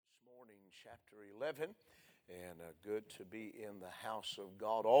chapter 11, and good to be in the house of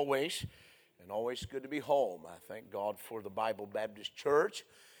God always, and always good to be home. I thank God for the Bible Baptist Church,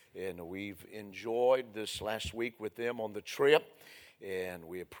 and we've enjoyed this last week with them on the trip, and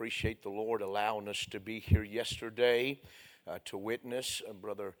we appreciate the Lord allowing us to be here yesterday to witness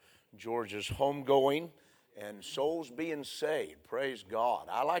Brother George's homegoing and souls being saved. Praise God.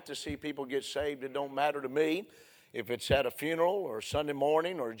 I like to see people get saved. It don't matter to me if it's at a funeral or Sunday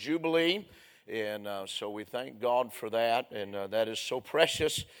morning or Jubilee. And so we thank God for that. And that is so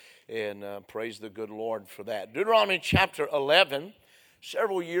precious. And praise the good Lord for that. Deuteronomy chapter 11.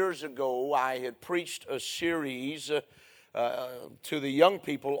 Several years ago, I had preached a series to the young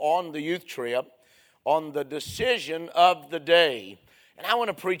people on the youth trip on the decision of the day. And I want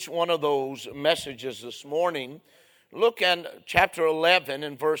to preach one of those messages this morning. Look at chapter 11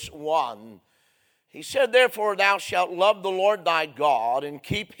 and verse 1. He said, "Therefore thou shalt love the Lord thy God, and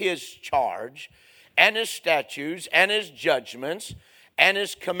keep his charge, and his statutes, and his judgments, and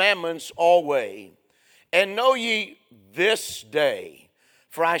his commandments always. And know ye this day,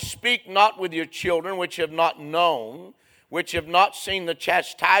 for I speak not with your children which have not known, which have not seen the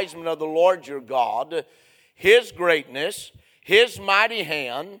chastisement of the Lord your God, his greatness, his mighty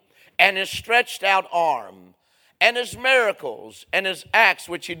hand, and his stretched out arm, and his miracles, and his acts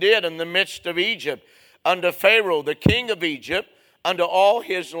which he did in the midst of Egypt, unto Pharaoh the king of Egypt, unto all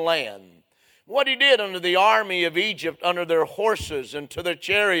his land. What he did unto the army of Egypt, under their horses and to their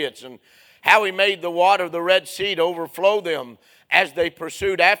chariots, and how he made the water of the Red Sea to overflow them as they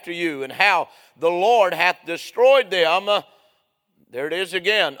pursued after you, and how the Lord hath destroyed them," there it is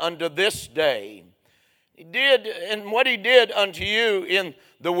again, "unto this day. He did, and what he did unto you in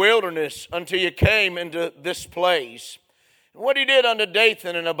the wilderness until you came into this place. And what he did unto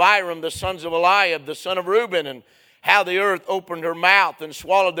Dathan and Abiram, the sons of Eliab, the son of Reuben, and how the earth opened her mouth and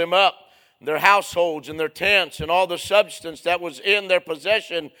swallowed them up, their households and their tents, and all the substance that was in their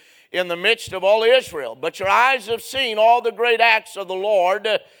possession in the midst of all Israel. But your eyes have seen all the great acts of the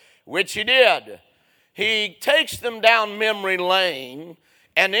Lord, which he did." He takes them down memory lane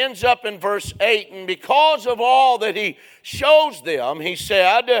and ends up in verse 8, "And because of all that he shows them, he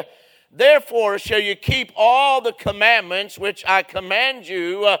said, therefore shall you keep all the commandments which I command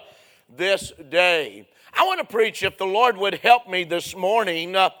you this day." I want to preach, if the Lord would help me this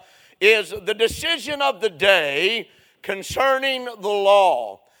morning, is the decision of the day concerning the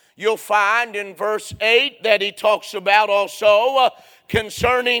law. You'll find in verse 8 that he talks about also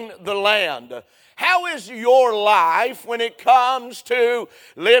concerning the land. How is your life when it comes to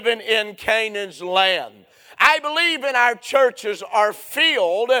living in Canaan's land? I believe in our churches are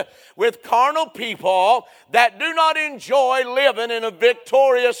filled with carnal people that do not enjoy living in a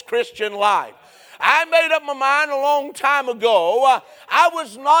victorious Christian life. I made up my mind a long time ago. I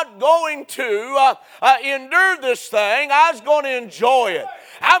was not going to endure this thing. I was going to enjoy it.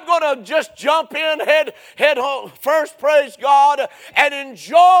 I'm going to just jump in head first, praise God, and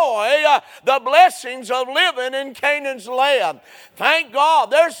enjoy the blessings of living in Canaan's land. Thank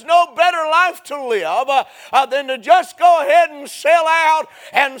God. There's no better life to live than to just go ahead and sell out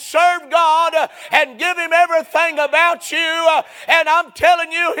and serve God and give him everything about you. And I'm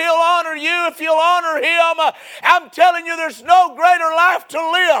telling you, he'll honor you if you'll honor him. I'm telling you, there's no greater life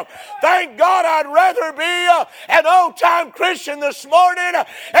to live. Thank God, I'd rather be an old-time Christian this morning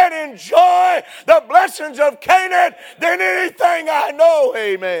and enjoy the blessings of Canaan than anything I know.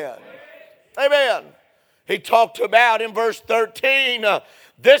 Amen. Amen. He talked about in verse 13,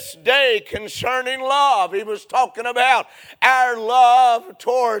 this day concerning love. He was talking about our love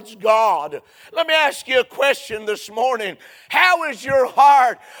towards God. Let me ask you a question this morning. How is your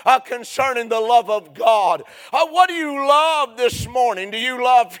heart concerning the love of God? What do you love this morning? Do you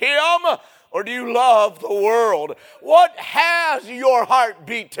love him? Or do you love the world? What has your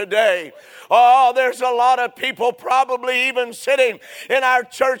heartbeat today? Oh, there's a lot of people probably even sitting in our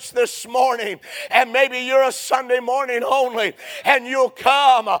church this morning, and maybe you're a Sunday morning only, and you'll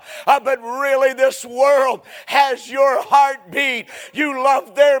come, but really this world has your heartbeat. You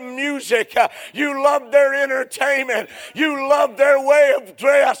love their music. You love their entertainment. You love their way of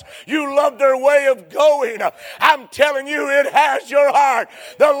dress. You love their way of going. I'm telling you, it has your heart.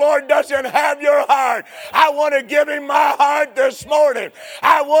 The Lord doesn't have have your heart. I want to give him my heart this morning.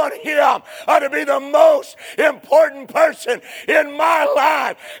 I want him to be the most important person in my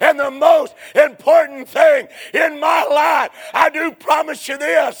life and the most important thing in my life. I do promise you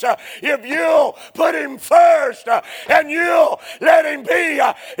this, if you'll put him first and you'll let him be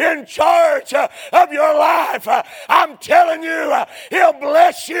in charge of your life, I'm telling you, he'll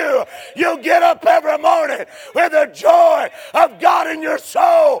bless you. You'll get up every morning with the joy of God in your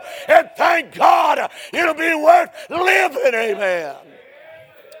soul, and thank God it'll be worth living. Amen.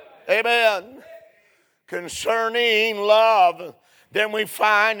 Amen. Concerning love, then we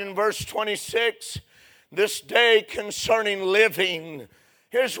find in verse 26, this day concerning living.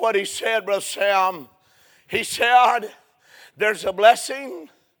 Here's what he said, Brother Sam. He said, there's a blessing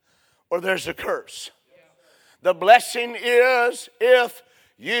or there's a curse. The blessing is if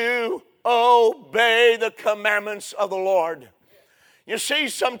you obey the commandments of the Lord. You see,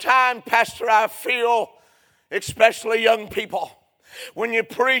 sometimes, Pastor, I feel, especially young people, when you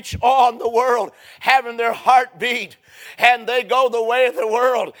preach on the world having their heartbeat and they go the way of the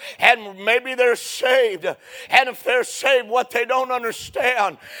world and maybe they're saved, and if they're saved, what they don't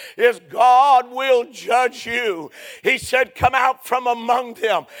understand is God will judge you. He said, come out from among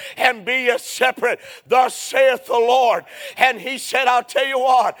them and be ye separate, thus saith the Lord. And he said, I'll tell you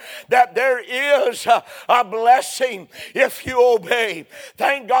what, that there is a blessing if you obey.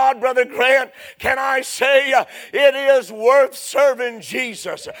 Thank God, Brother Grant, can I say it is worth serving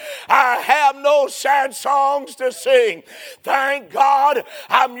Jesus. I have no sad songs to sing. Thank God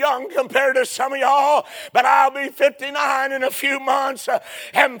I'm young compared to some of y'all, but I'll be 59 in a few months,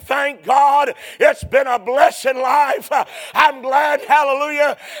 and thank God it's been a blessed life. I'm glad,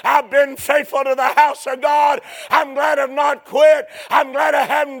 hallelujah, I've been faithful to the house of God. I'm glad I've not quit. I'm glad I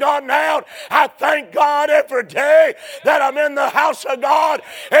haven't gotten out. I thank God every day that I'm in the house of God,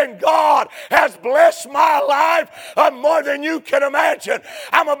 and God has blessed my life more than you can imagine.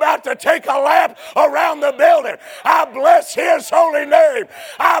 I'm about to take a lap around the building. I bless his holy name.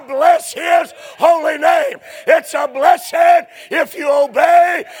 I bless his holy name. It's a blessing if you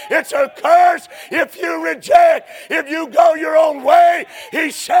obey. It's a curse if you reject. If you go your own way,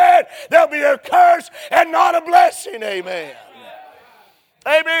 he said there'll be a curse and not a blessing. Amen.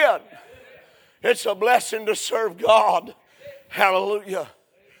 Amen. It's a blessing to serve God. Hallelujah.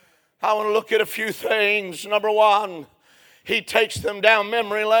 I want to look at a few things. Number one, he takes them down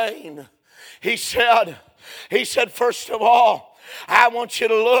memory lane. He said, first of all, I want you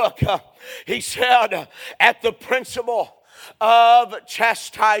to look, he said, at the principle of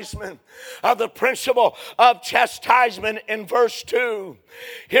chastisement. The principle of chastisement in verse 2.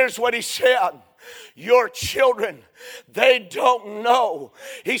 Here's what he said. Your children, they don't know.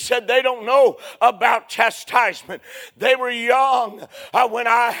 He said they don't know about chastisement. They were young when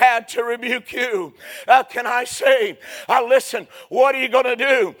I had to rebuke you. Can I say, listen, what are you going to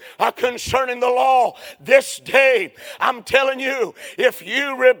do concerning the law this day? I'm telling you, if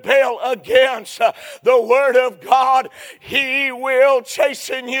you rebel against the word of God, he will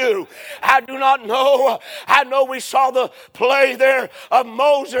chasten you. I do not know. I know we saw the play there of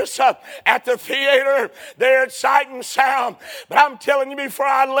Moses at the theater there at Sight and Sound. But I'm telling you, before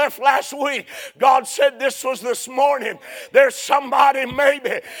I left last week, God said this was this morning. There's somebody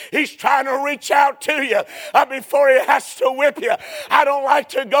maybe he's trying to reach out to you before he has to whip you. I don't like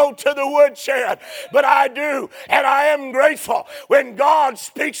to go to the woodshed, but I do. And I am grateful when God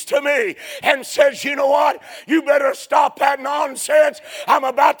speaks to me and says, you know what? You better stop that nonsense. I'm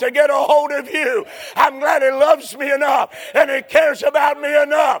about to get a hold of you. I'm glad he loves me enough and he cares about me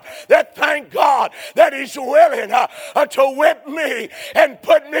enough that thank God that he's willing to whip me and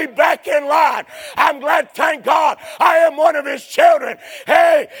put me back in line. I'm glad, thank God, I am one of his children.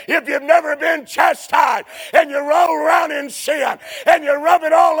 Hey, if you've never been chastised and you roll around in sin and you rub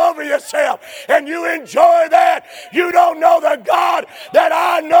it all over yourself and you enjoy that, you don't know the God that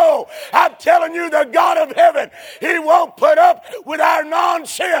I know. I'm telling you, the God of heaven, he won't put up with our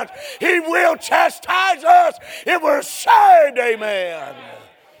nonsense. He will chastise us if we're saved. Amen.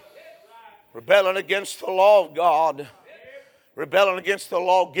 Rebelling against the law of God. Rebelling against the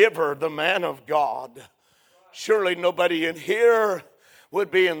lawgiver, the man of God. Surely nobody in here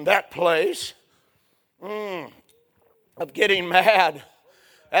would be in that place of getting mad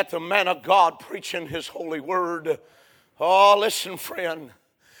at the man of God preaching his holy word. Oh, listen, friend.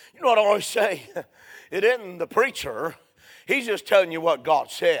 You know what I always say? It isn't the preacher. He's just telling you what God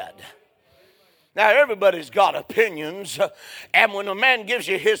said. Now, everybody's got opinions, and when a man gives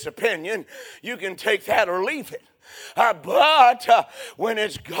you his opinion, you can take that or leave it. But when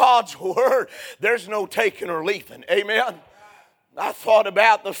it's God's word, there's no taking or leaving. Amen? I thought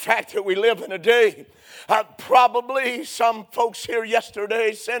about the fact that we live in a day. Probably some folks here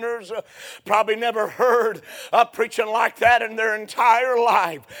yesterday, sinners, probably never heard preaching like that in their entire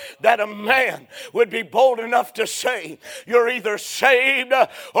life. That a man would be bold enough to say, you're either saved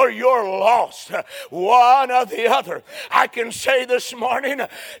or you're lost. One or the other. I can say this morning,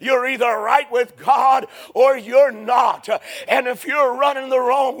 you're either right with God or you're not. And if you're running the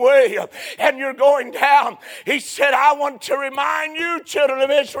wrong way and you're going down, he said, I want to remind you, children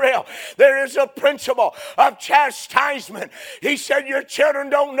of Israel, there is a principle of chastisement. He said your children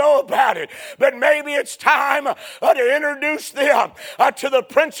don't know about it, but maybe it's time to introduce them to the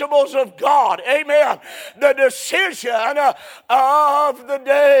principles of God. Amen. The decision of the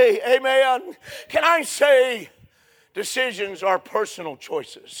day. Amen. Can I say decisions are personal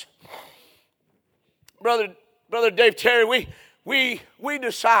choices? Brother Dave Terry, we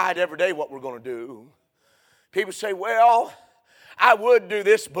decide every day what we're going to do. People say, well, I would do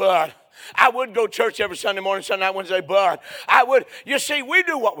this, but I would go to church every Sunday morning, Sunday night, Wednesday, but I would. You see, we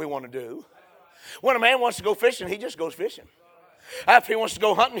do what we want to do. When a man wants to go fishing, he just goes fishing. If he wants to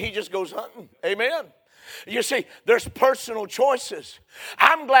go hunting, he just goes hunting. Amen. You see, there's personal choices.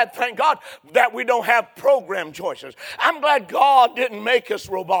 I'm glad, thank God, that we don't have program choices. I'm glad God didn't make us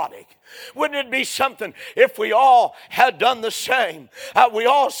robotic. Wouldn't it be something if we all had done the same? We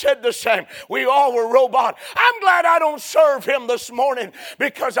all said the same. We all were robot. I'm glad I don't serve him this morning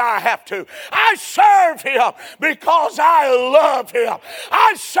because I have to. I serve him because I love him.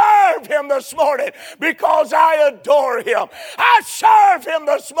 I serve him this morning because I adore him. I serve him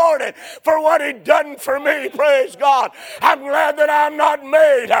this morning for what he done for me. Praise God. I'm glad that I'm not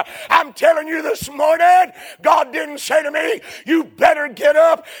made. I'm telling you this morning, God didn't say to me, you better get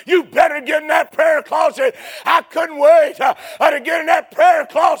up. You better get in that prayer closet. I couldn't wait to get in that prayer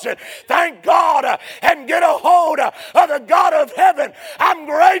closet. Thank God and get a hold of the God of heaven. I'm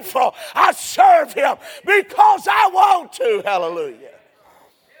grateful. I serve him because I want to. Hallelujah.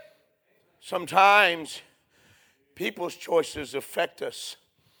 Sometimes people's choices affect us.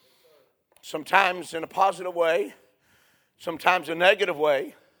 Sometimes in a positive way, sometimes a negative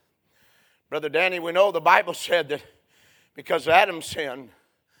way. Brother Danny, we know the Bible said that because Adam sinned,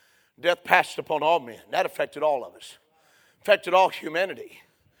 death passed upon all men. That affected all of us. Affected all humanity.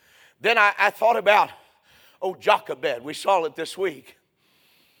 Then I thought about Jochebed. We saw it this week.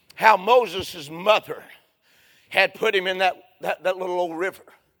 How Moses' mother had put him in that little old river.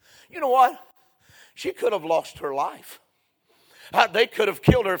 You know what? She could have lost her life. They could have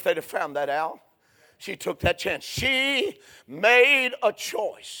killed her if they'd have found that out. She took that chance. She made a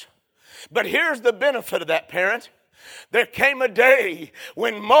choice. But here's the benefit of that, parent. There came a day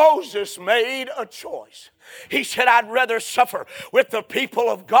when Moses made a choice. He said, I'd rather suffer with the people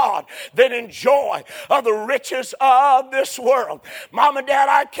of God than enjoy of the riches of this world. Mom and Dad,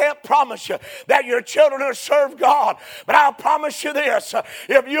 I can't promise you that your children will serve God, but I'll promise you this.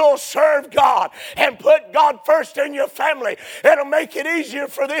 If you'll serve God and put God first in your family, it'll make it easier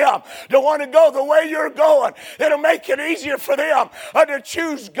for them to want to go the way you're going. It'll make it easier for them to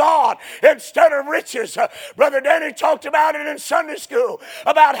choose God instead of riches. Brother Danny talked about it in Sunday school,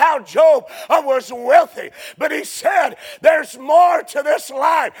 about how Job was wealthy. But he said there's more to this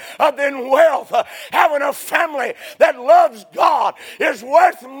life than wealth. Having a family that loves God is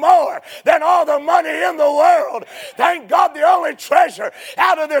worth more than all the money in the world. Thank God the only treasure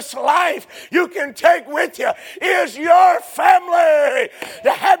out of this life you can take with you is your family.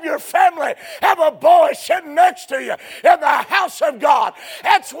 To have your family, have a boy sitting next to you in the house of God,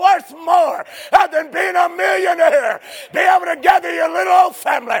 that's worth more than being a millionaire. Be able to gather your little old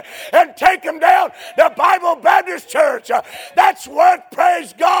family and take them down to Bible Baptist Church. That's worth,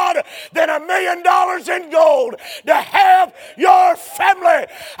 praise God, than $1 million in gold. To have your family.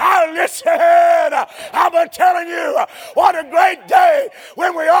 I'm telling you, what a great day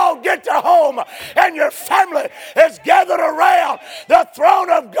when we all get to home and your family is gathered around the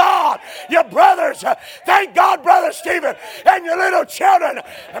throne of God. Your brothers, thank God, Brother Stephen, and your little children,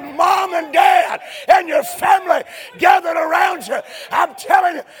 and mom and dad, and your family gathered around you. I'm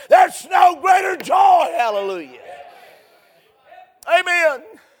telling you, there's no greater joy. Hallelujah. Amen.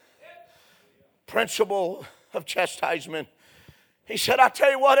 Principle of chastisement. He said, I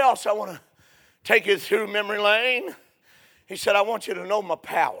tell you what else I want to take you through memory lane. He said, I want you to know my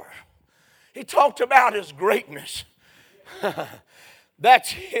power. He talked about his greatness.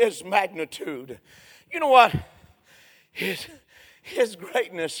 That's his magnitude. You know what? His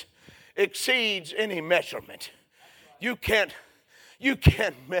greatness exceeds any measurement. You can't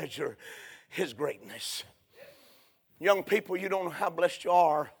measure his greatness. Young people, you don't know how blessed you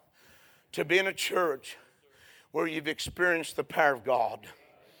are to be in a church where you've experienced the power of God.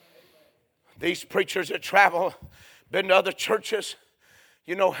 These preachers that travel, been to other churches,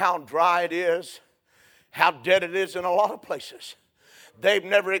 you know how dry it is, how dead it is in a lot of places. They've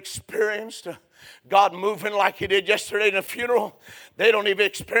never experienced God moving like He did yesterday in a funeral. They don't even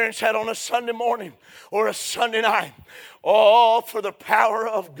experience that on a Sunday morning or a Sunday night. All for the power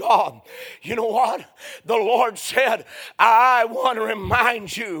of God. You know what? The Lord said, I want to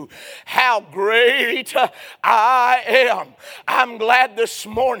remind you how great I am. I'm glad this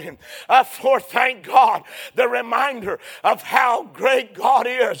morning for, thank God, the reminder of how great God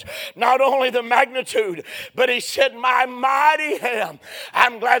is. Not only the magnitude, but He said, my mighty hand.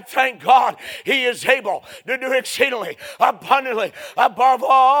 I'm glad, thank God, He is able to do exceedingly, abundantly, above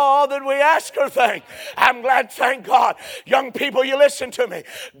all that we ask or think. I'm glad, thank God. Young people, you listen to me.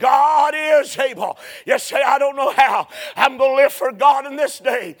 God is able. You say, I don't know how I'm going to live for God in this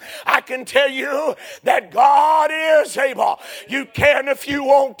day. I can tell you that God is able. You can if you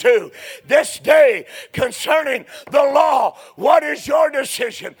want to. This day, concerning the law, what is your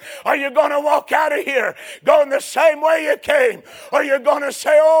decision? Are you going to walk out of here going the same way you came? Or are you going to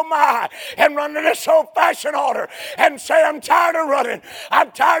say, oh my, and run to this old-fashioned altar and say, I'm tired of running.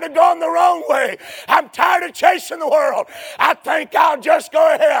 I'm tired of going the wrong way. I'm tired of chasing the world. I think I'll just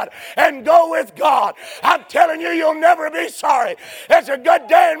go ahead and go with God. I'm telling you, you'll never be sorry. It's a good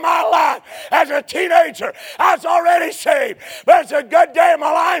day in my life. As a teenager, I was already saved. But it's a good day in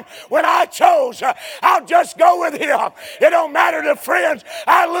my life when I chose. I'll just go with Him. It don't matter the friends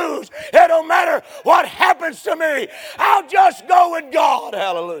I lose. It don't matter what happens to me. I'll just go with God.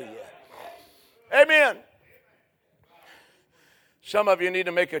 Hallelujah. Amen. Some of you need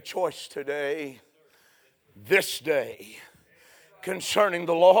to make a choice today, this day, concerning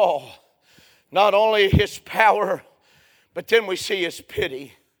the law. Not only His power, but then we see His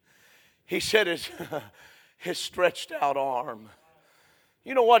pity. He said his stretched out arm.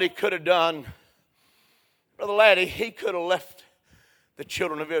 You know what He could have done? Brother Laddie, He could have left the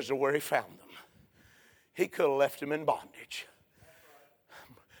children of Israel where He found them. He could have left them in bondage.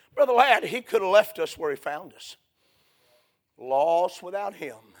 Brother Laddie, He could have left us where He found us. Lost without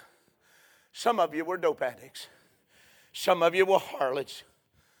Him. Some of you were dope addicts. Some of you were harlots.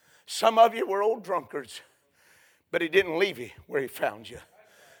 Some of you were old drunkards. But He didn't leave you where He found you.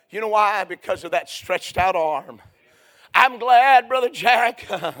 You know why? Because of that stretched out arm. I'm glad, Brother Jack,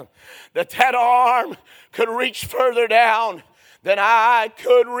 that arm could reach further down than I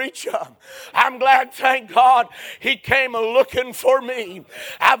could reach up. I'm glad, thank God, He came looking for me.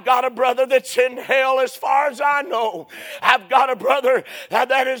 I've got a brother that's in hell as far as I know. I've got a brother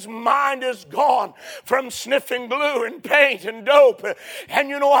that his mind is gone from sniffing glue and paint and dope. And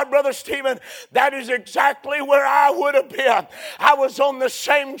you know what, Brother Stephen? That is exactly where I would have been. I was on the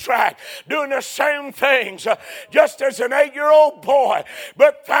same track, doing the same things, just as an 8-year-old boy.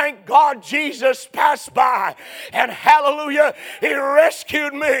 But thank God Jesus passed by. And hallelujah, He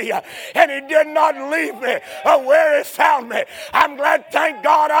rescued me, and He did not leave me where He found me. I'm glad, thank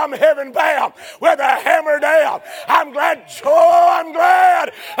God, I'm heaven bound with a hammer down. I'm glad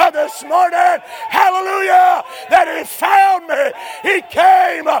this morning, hallelujah, that He found me. He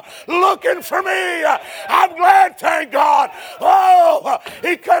came looking for me. I'm glad, thank God. Oh,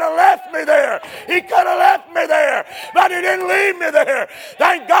 He could have left me there. He could have left me there, but He didn't leave me there.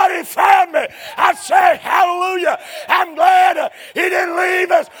 Thank God He found me. I say, hallelujah. I'm glad He didn't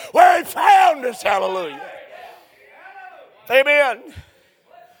leave us where He found us. Hallelujah. Amen.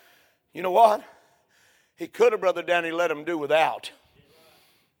 You know what? He could have, Brother Danny, let him do without.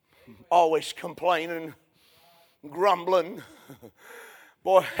 Always complaining, grumbling.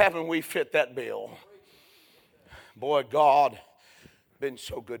 Boy, haven't we fit that bill. Boy, God been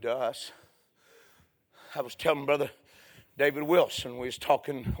so good to us. I was telling Brother David Wilson, we was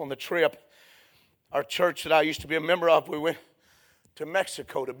talking on the trip. Our church that I used to be a member of, we went to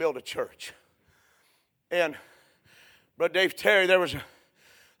Mexico to build a church. And Brother Dave Terry, there was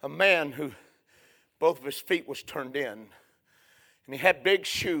a man who both of his feet was turned in. And he had big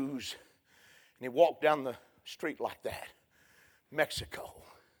shoes. And he walked down the street like that. Mexico.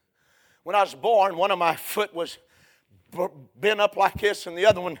 When I was born, one of my foot was bent up like this, and the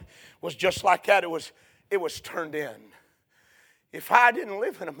other one was just like that. It was turned in. If I didn't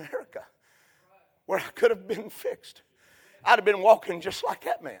live in America, where I could have been fixed, I'd have been walking just like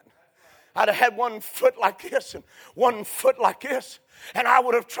that man. I'd have had one foot like this and one foot like this, and I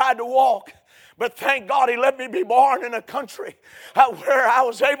would have tried to walk. But thank God He let me be born in a country where I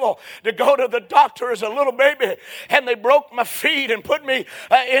was able to go to the doctor as a little baby, and they broke my feet and put me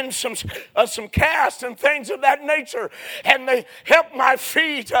in some casts and things of that nature, and they helped my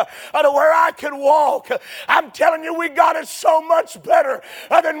feet to where I could walk. I'm telling you, we got it so much better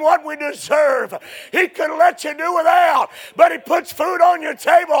than what we deserve. He could let you do without, but He puts food on your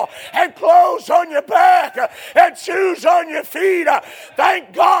table and clothes on your back and shoes on your feet.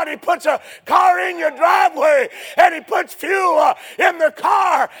 Thank God He puts a car in your driveway, and He puts fuel in the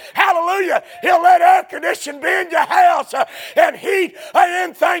car. Hallelujah. He'll let air conditioning be in your house and heat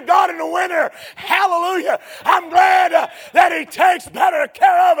in, thank God, in the winter. Hallelujah. I'm glad that He takes better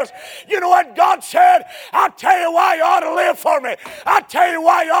care of us. You know what God said? I'll tell you why you ought to live for me. I'll tell you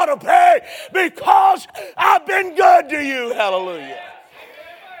why you ought to pay. Because I've been good to you. Hallelujah.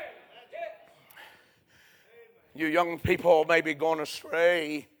 You young people may be going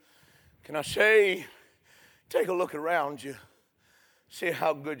astray. Can I say, take a look around you. See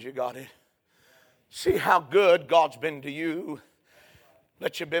how good you got it. See how good God's been to you.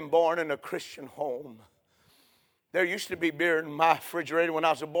 That you've been born in a Christian home. There used to be beer in my refrigerator when I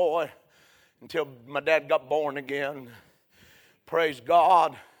was a boy until my dad got born again. Praise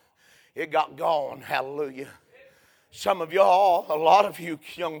God. It got gone. Hallelujah. Some of y'all, a lot of you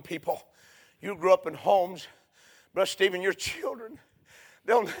young people, you grew up in homes. Brother Stephen, your children,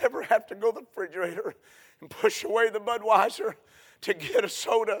 they'll never have to go to the refrigerator and push away the Budweiser to get a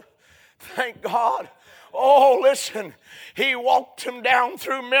soda. Thank God. Oh, listen, He walked him down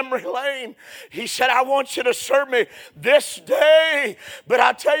through memory lane. He said, I want you to serve me this day. But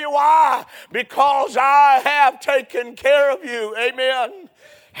I tell you why. Because I have taken care of you. Amen.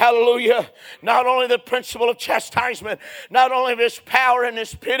 Hallelujah. Not only the principle of chastisement, not only of His power and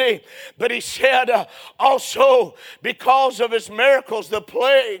His pity, but He said also because of His miracles, the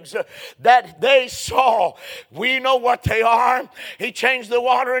plagues that they saw, we know what they are. He changed the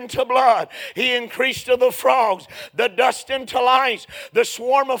water into blood. He increased of the frogs, the dust into lice, the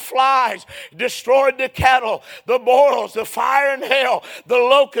swarm of flies, destroyed the cattle, the boils, the fire and hail, the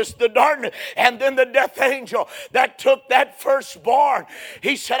locust, the darkness, and then the death angel that took that firstborn.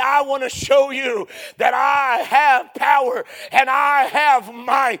 He said, I want to show you that I have power and I have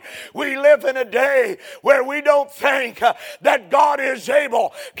might. We live in a day where we don't think that God is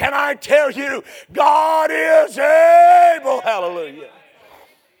able. Can I tell you, God is able. Hallelujah.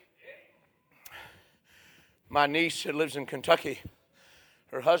 My niece that lives in Kentucky,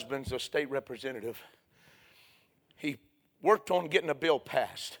 her husband's a state representative. He worked on getting a bill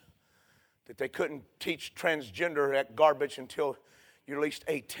passed that they couldn't teach transgender at garbage until you're at least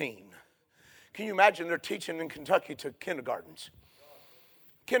 18. Can you imagine they're teaching in Kentucky to kindergartens?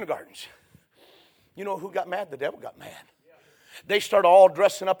 Kindergartens. You know who got mad? The devil got mad. They started all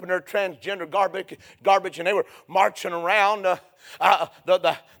dressing up in their transgender garbage, and they were marching around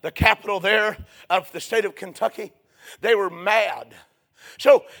the capital there of the state of Kentucky. They were mad.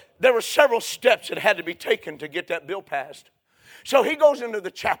 So there were several steps that had to be taken to get that bill passed. So he goes into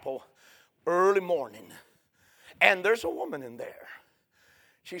the chapel early morning, and there's a woman in there.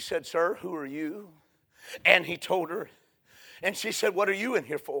 She said, sir, who are you? And he told her. And she said, what are you in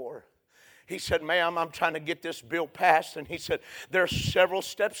here for? He said, ma'am, I'm trying to get this bill passed. And he said, there's several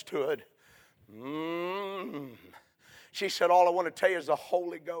steps to it. She said, all I want to tell you is the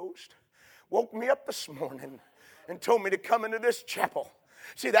Holy Ghost woke me up this morning and told me to come into this chapel.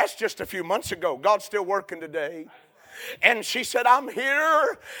 See, that's just a few months ago. God's still working today. And she said, I'm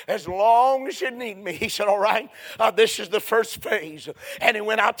here as long as you need me. He said, all right, this is the first phase. And he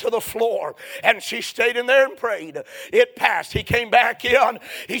went out to the floor, and she stayed in there and prayed. It passed. He came back in.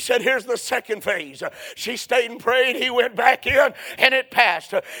 He said, here's the second phase. She stayed and prayed. He went back in, and it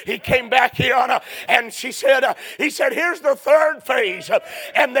passed. He came back in, and he said, here's the third phase.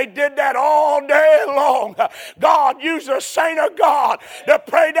 And they did that all day long. God used a saint of God to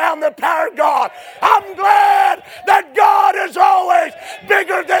pray down the power of God. I'm glad that God is always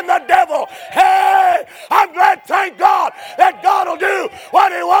bigger than the devil. Hey, I'm glad, thank God, that God will do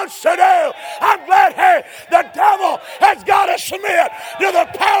what He wants to do. I'm glad, hey, the devil has got to submit to the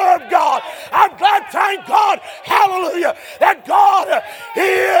power of God. I'm glad, thank God, hallelujah, that God, He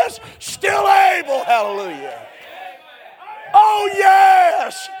is still able. Hallelujah. Oh,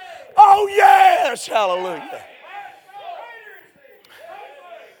 yes. Oh, yes. Hallelujah.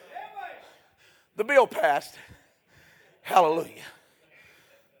 The bill passed. Hallelujah.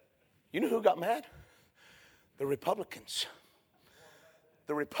 You know who got mad? The Republicans.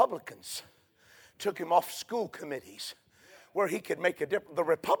 The Republicans took him off school committees where he could make a difference. The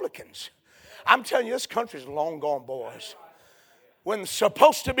Republicans. I'm telling you, this country's long gone, boys. when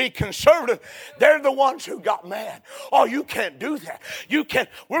supposed to be conservative, they're the ones who got mad. Oh, you can't do that. You can't.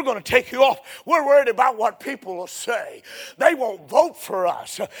 We're going to take you off. We're worried about what people will say. They won't vote for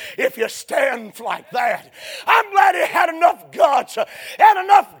us if you stand like that. I'm glad he had enough guts and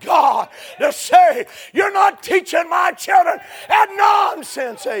enough God to say, you're not teaching my children that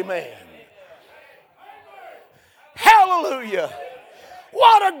nonsense. Amen. Hallelujah.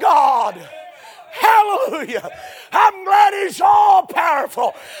 What a God. Hallelujah. I'm glad he's all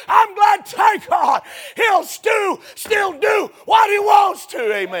powerful. I'm glad, thank God, he'll still do what he wants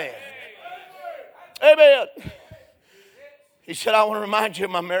to. Amen. Amen. He said, I want to remind you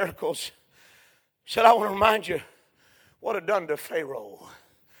of my miracles. He said, I want to remind you what I've done to Pharaoh.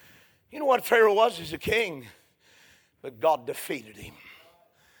 You know what Pharaoh was? He's a king, but God defeated him.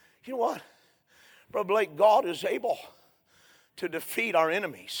 You know what? Brother Blake, God is able to defeat our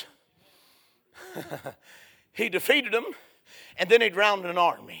enemies. He defeated them, and then he drowned an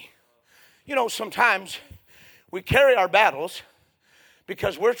army. You know, sometimes we carry our battles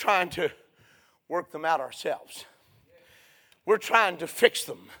because we're trying to work them out ourselves. We're trying to fix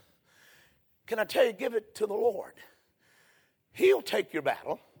them. Can I tell you, give it to the Lord. He'll take your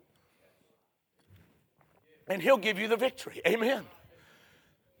battle, and he'll give you the victory. Amen.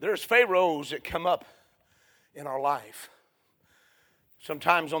 There's pharaohs that come up in our life.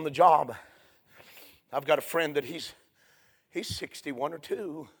 Sometimes on the job, I've got a friend that he's 61 or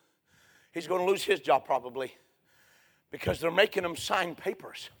 2. He's going to lose his job probably because they're making him sign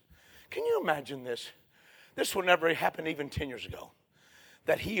papers. Can you imagine this? This would never happen even 10 years ago,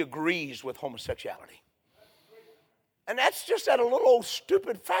 that he agrees with homosexuality. And that's just at a little old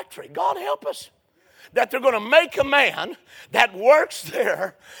stupid factory. God help us. That they're going to make a man that works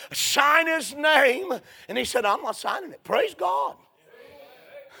there sign his name. And he said, I'm not signing it. Praise God.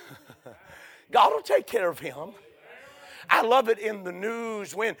 God will take care of him. I love it in the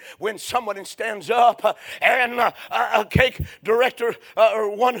news when someone stands up and a cake director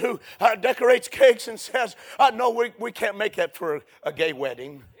or one who decorates cakes and says, no, we can't make that for a gay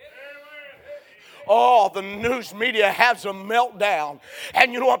wedding. Oh, the news media has a meltdown.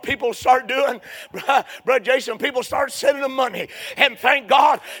 And you know what people start doing? Brother Jason, people start sending them money. And thank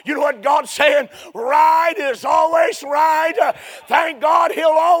God, you know what God's saying? Right is always right. Thank God he'll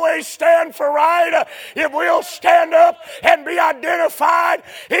always stand for right. If we'll stand up and be identified,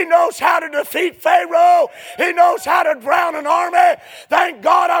 he knows how to defeat Pharaoh. He knows how to drown an army. Thank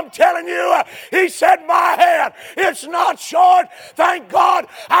God, I'm telling you, he said, my hand, it's not short. Thank God,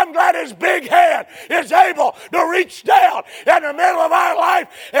 I'm glad his big hand is able to reach down in the middle of our life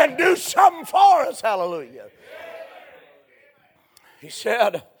and do something for us. Hallelujah. He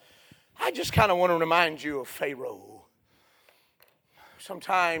said, I just kind of want to remind you of Pharaoh.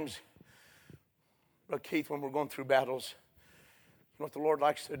 Sometimes, Brother Keith, when we're going through battles, you know what the Lord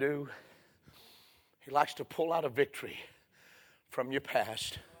likes to do? He likes to pull out a victory from your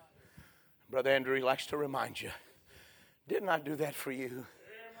past. Brother Andrew, he likes to remind you, didn't I do that for you?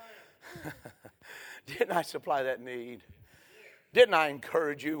 Didn't I supply that need? Didn't I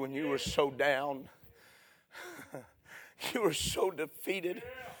encourage you when you were so down? You were so defeated.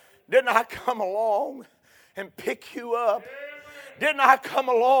 Didn't I come along and pick you up? Didn't I come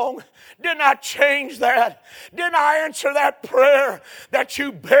along? Didn't I change that? Didn't I answer that prayer that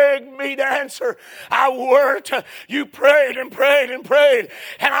you begged me to answer? I worked. You prayed and prayed and prayed.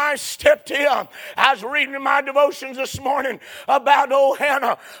 And I stepped in. I was reading in my devotions this morning about old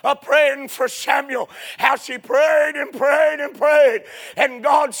Hannah praying for Samuel. How she prayed and prayed and prayed. And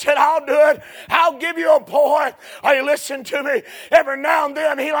God said, I'll do it. I'll give you a boy. Hey, listen to me. Every now and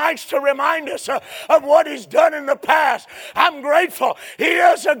then he likes to remind us of what he's done in the past. I'm grateful. He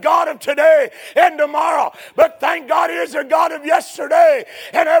is a God of today and tomorrow. But thank God he is a God of yesterday.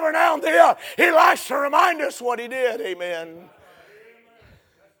 And every now and then he likes to remind us what he did. Amen.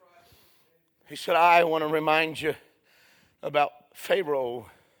 He said, I want to remind you about Pharaoh.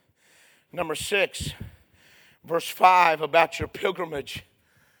 Number 6, verse 5, about your pilgrimage.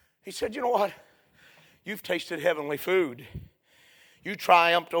 He said, you know what? You've tasted heavenly food. You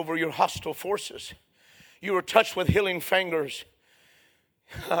triumphed over your hostile forces. You were touched with healing fingers.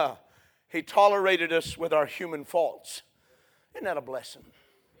 He tolerated us with our human faults. Isn't that a blessing?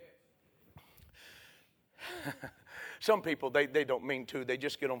 Some people, they don't mean to. They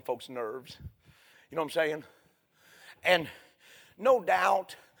just get on folks' nerves. You know what I'm saying? And no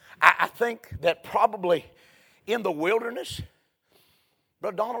doubt, I think that probably in the wilderness,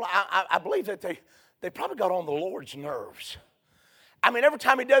 Brother Donald, I believe that they probably got on the Lord's nerves. I mean, every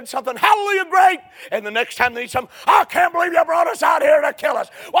time he did something, hallelujah, great. And the next time they need something, I can't believe you brought us out here to kill us.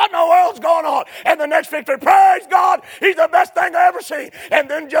 What in the world's going on? And the next victory, praise God, he's the best thing I ever seen. And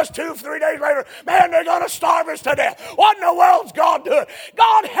then just 2-3 days later, man, they're going to starve us to death. What in the world's God doing?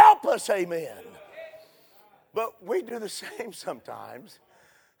 God help us, amen. But we do the same sometimes.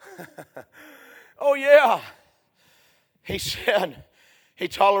 Oh, yeah. He said he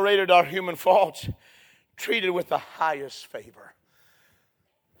tolerated our human faults, treated with the highest favor.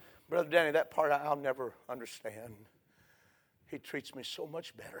 Brother Danny, that part I'll never understand. He treats me so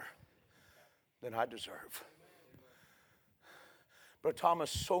much better than I deserve. Brother Thomas,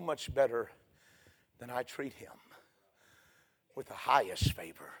 so much better than I treat him, with the highest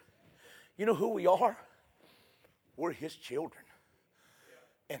favor. You know who we are? We're his children.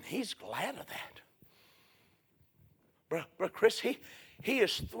 And he's glad of that. Brother Chris, he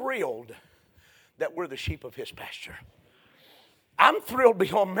is thrilled that we're the sheep of his pasture. I'm thrilled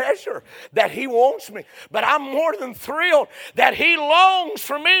beyond measure that he wants me. But I'm more than thrilled that he longs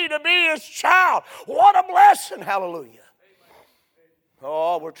for me to be his child. What a blessing. Hallelujah.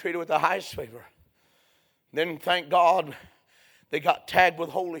 Oh, we're treated with the highest favor. Then, thank God, they got tagged with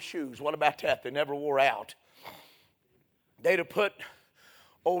holy shoes. What about that? They never wore out. They'd have put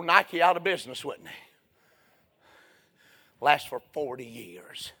old Nike out of business, wouldn't they? Last for 40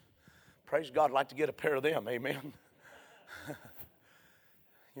 years. Praise God, I'd like to get a pair of them. Amen.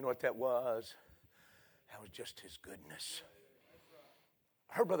 You know what that was? That was just his goodness.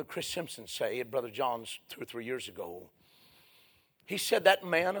 I heard Brother Chris Simpson say at Brother John's 2 or 3 years ago, he said that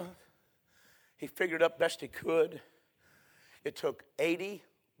manna, he figured up best he could. It took 80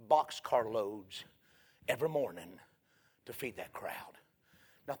 boxcar loads every morning to feed that crowd.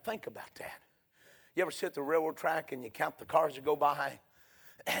 Now think about that. You ever sit at the railroad track and you count the cars that go by?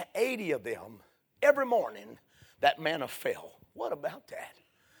 80 of them every morning that manna fell. What about that?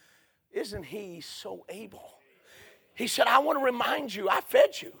 Isn't he so able? He said, I want to remind you, I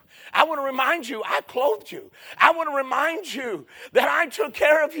fed you. I want to remind you, I clothed you. I want to remind you that I took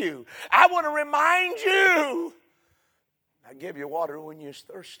care of you. I want to remind you I gave you water when you was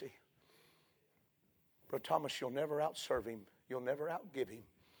thirsty. Brother Thomas, you'll never outserve him. You'll never outgive him.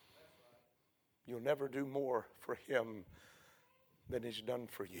 You'll never do more for him than he's done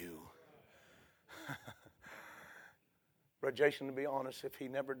for you. Brother Jason, to be honest, if he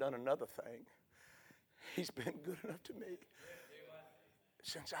never done another thing, he's been good enough to me.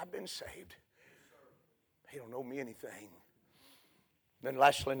 Since I've been saved, he don't owe me anything. Then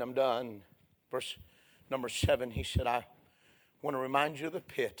lastly, and I'm done, verse number 7, he said, I want to remind you of the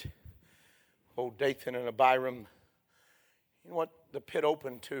pit. Old Dathan and Abiram. You know what? The pit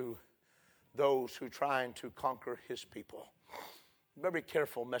opened to those who trying to conquer his people. You better be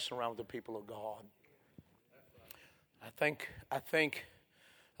careful messing around with the people of God. I think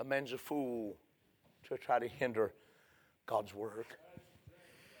a man's a fool to try to hinder God's work.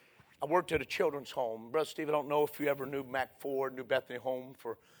 I worked at a children's home. Brother Steve, I don't know if you ever knew Mac Ford, New Bethany Home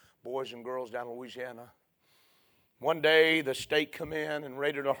for boys and girls down in Louisiana. One day, the state come in and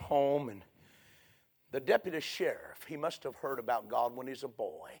raided our home, and the deputy sheriff, he must have heard about God when he's a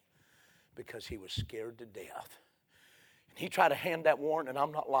boy because he was scared to death. And he tried to hand that warrant, and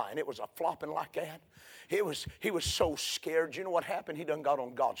I'm not lying. It was a flopping like that. He was so scared. You know what happened? He done got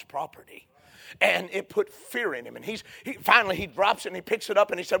on God's property. And it put fear in him. And finally he drops it and he picks it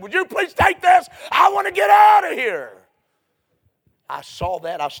up and he said, would you please take this? I want to get out of here. I saw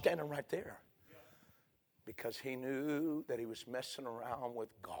that. I was standing right there. Because he knew that he was messing around with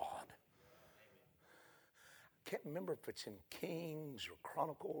God. I can't remember if it's in Kings or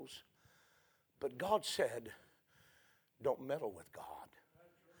Chronicles. But God said, don't meddle with God.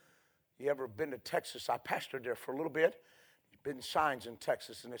 You ever been to Texas? I pastored there for a little bit. There's been signs in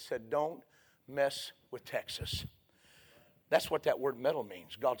Texas, and it said, don't mess with Texas. That's what that word meddle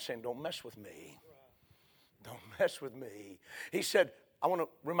means. God's saying, don't mess with me. Don't mess with me. He said, I want to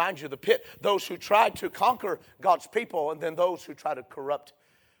remind you of the pit. Those who tried to conquer God's people, and then those who try to corrupt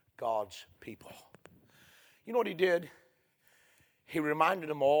God's people. You know what he did? He reminded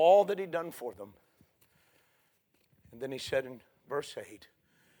them all that he'd done for them. And then he said in verse 8,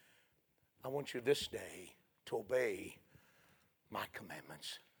 I want you this day to obey my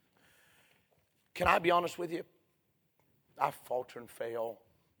commandments. Can I be honest with you? I falter and fail.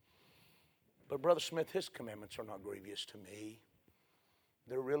 But Brother Smith, his commandments are not grievous to me.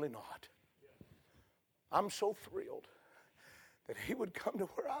 They're really not. I'm so thrilled that he would come to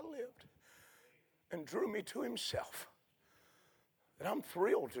where I lived and drew me to himself. And I'm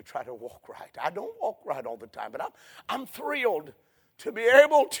thrilled to try to walk right. I don't walk right all the time, but I'm thrilled to be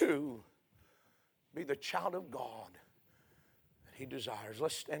able to be the child of God that He desires.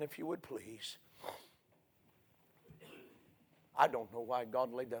 Let's stand if you would, please. I don't know why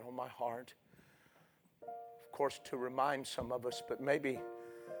God laid that on my heart. Of course, to remind some of us, but maybe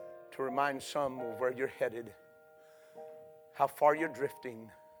to remind some of where you're headed, how far you're drifting,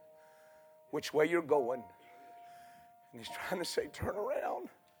 which way you're going. And He's trying to say, turn around,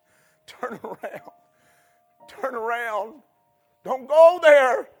 turn around, turn around. Don't go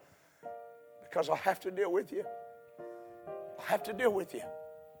there, because I'll have to deal with you. I'll have to deal with you.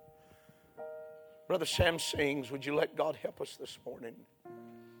 Brother Sam sings, would you let God help us this morning?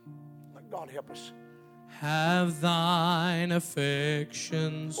 Let God help us. Have thine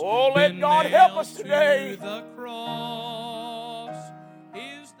affections let God help us today. To the cross.